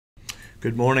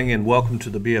Good morning and welcome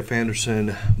to the B.F.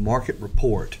 Anderson Market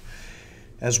Report.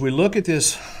 As we look at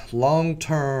this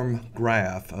long-term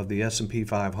graph of the S&P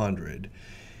 500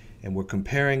 and we're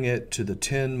comparing it to the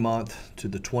 10-month to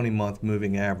the 20-month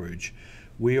moving average,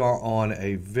 we are on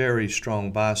a very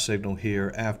strong buy signal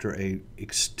here after an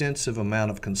extensive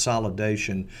amount of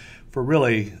consolidation for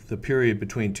really the period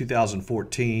between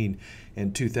 2014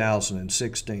 and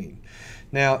 2016.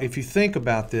 Now, if you think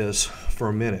about this for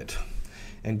a minute,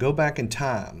 and go back in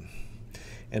time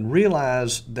and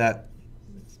realize that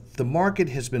the market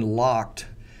has been locked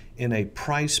in a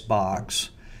price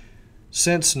box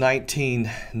since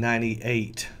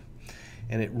 1998.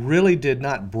 And it really did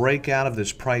not break out of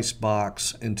this price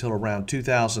box until around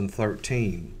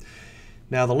 2013.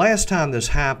 Now, the last time this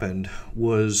happened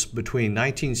was between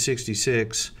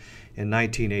 1966 and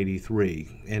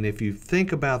 1983. And if you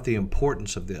think about the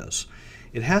importance of this,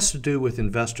 it has to do with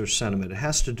investor sentiment. It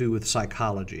has to do with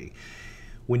psychology.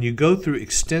 When you go through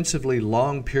extensively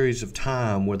long periods of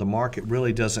time where the market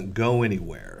really doesn't go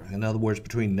anywhere, in other words,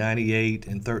 between 98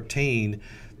 and 13,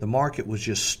 the market was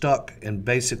just stuck and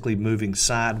basically moving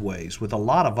sideways with a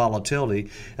lot of volatility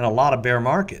and a lot of bear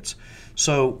markets.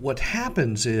 So what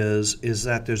happens is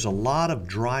that there's a lot of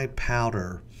dry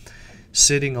powder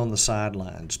sitting on the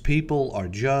sidelines. People are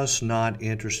just not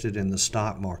interested in the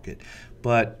stock market.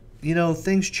 But you know,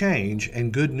 things change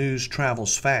and good news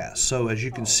travels fast. So as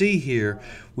you can see here,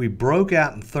 we broke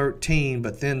out in 13,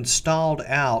 but then stalled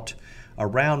out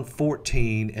around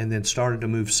 14 and then started to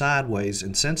move sideways.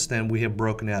 And since then, we have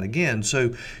broken out again.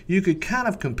 So you could kind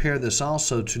of compare this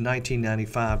also to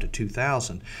 1995 to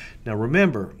 2000. Now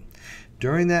remember,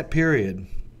 during that period,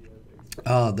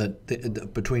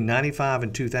 between 95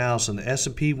 and 2000, the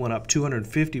S&P went up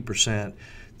 250%.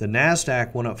 The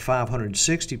NASDAQ went up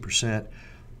 560%.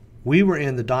 We were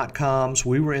in the dot-coms,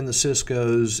 we were in the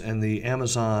Ciscos and the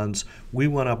Amazons. We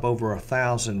went up over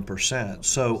 1,000%.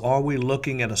 So are we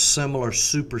looking at a similar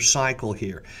super cycle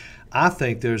here? I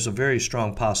think there's a very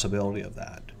strong possibility of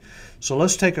that. So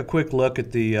let's take a quick look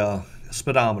at the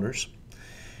speedometers.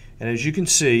 And as you can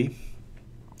see,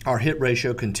 our hit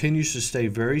ratio continues to stay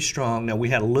very strong. Now, we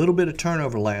had a little bit of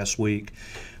turnover last week.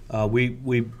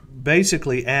 We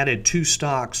basically added 2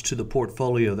 stocks to the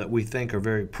portfolio that we think are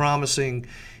very promising.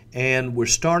 And we're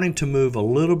starting to move a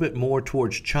little bit more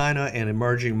towards China and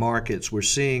emerging markets. We're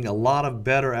seeing a lot of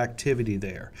better activity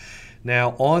there.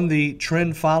 Now, on the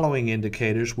trend following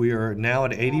indicators, we are now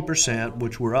at 80%,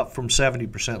 which we're up from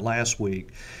 70% last week.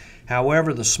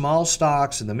 However, the small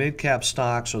stocks and the mid-cap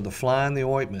stocks are the fly in the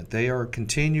ointment. They are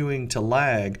continuing to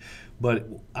lag, but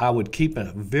I would keep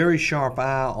a very sharp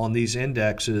eye on these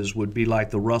indexes, would be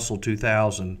like the Russell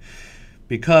 2000.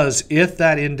 Because if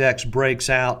that index breaks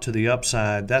out to the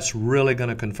upside, that's really going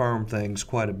to confirm things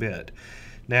quite a bit.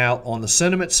 Now, on the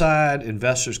sentiment side,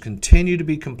 investors continue to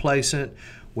be complacent.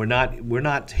 We're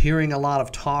not hearing a lot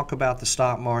of talk about the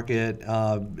stock market.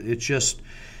 It's just,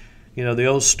 you know, the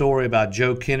old story about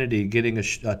Joe Kennedy getting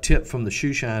a tip from the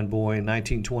shoeshine boy in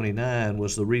 1929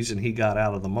 was the reason he got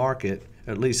out of the market.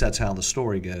 At least that's how the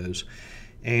story goes.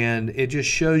 And it just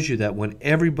shows you that when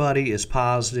everybody is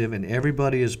positive and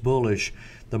everybody is bullish,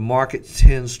 the market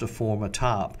tends to form a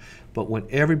top. But when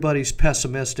everybody's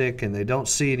pessimistic and they don't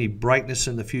see any brightness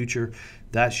in the future,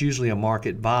 that's usually a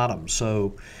market bottom.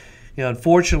 So, you know,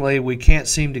 unfortunately, we can't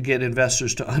seem to get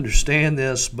investors to understand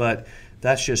this, but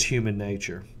that's just human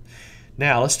nature.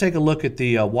 Now, let's take a look at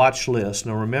the watch list.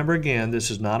 Now, remember again,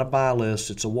 this is not a buy list,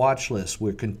 it's a watch list.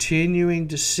 We're continuing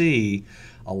to see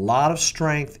a lot of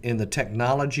strength in the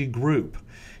technology group.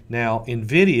 Now,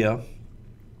 NVIDIA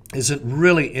is a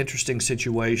really interesting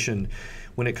situation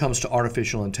when it comes to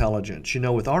artificial intelligence. You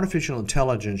know, with artificial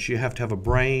intelligence, you have to have a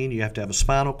brain, you have to have a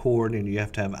spinal cord, and you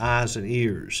have to have eyes and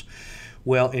ears.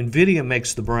 Well, NVIDIA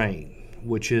makes the brain,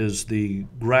 which is the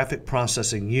graphic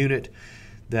processing unit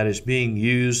that is being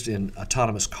used in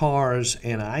autonomous cars.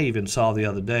 And I even saw the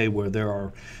other day where there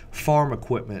are farm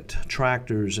equipment,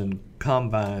 tractors and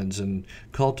combines and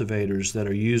cultivators that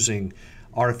are using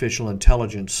artificial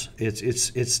intelligence.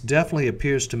 It's definitely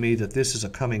appears to me that this is a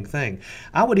coming thing.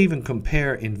 I would even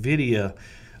compare NVIDIA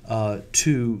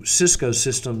to Cisco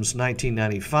Systems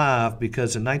 1995,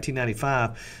 because in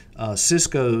 1995,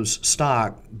 Cisco's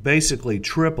stock basically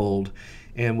tripled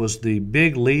and was the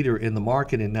big leader in the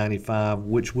market in 95,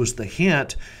 which was the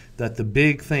hint that the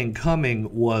big thing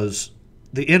coming was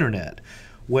the internet.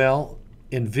 Well,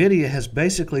 NVIDIA has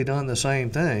basically done the same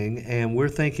thing, and we're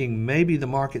thinking maybe the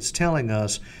market's telling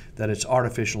us that it's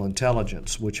artificial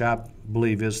intelligence, which I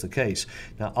believe is the case.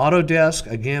 Now, Autodesk,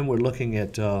 again, we're looking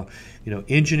at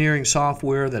engineering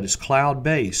software that is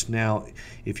cloud-based. Now,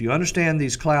 if you understand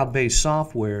these cloud-based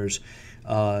softwares,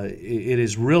 It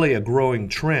is really a growing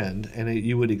trend, and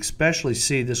you would especially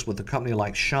see this with a company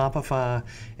like Shopify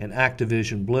and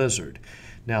Activision Blizzard.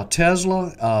 Now,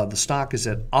 Tesla, the stock is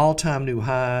at all-time new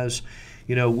highs.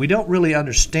 You know, we don't really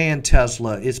understand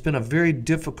Tesla. It's been a very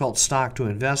difficult stock to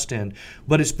invest in,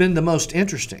 but it's been the most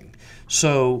interesting.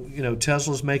 So, you know,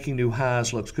 Tesla's making new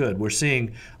highs, looks good. We're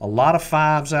seeing a lot of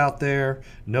fives out there,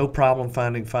 no problem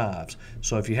finding fives.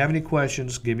 So if you have any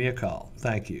questions, give me a call.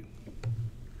 Thank you.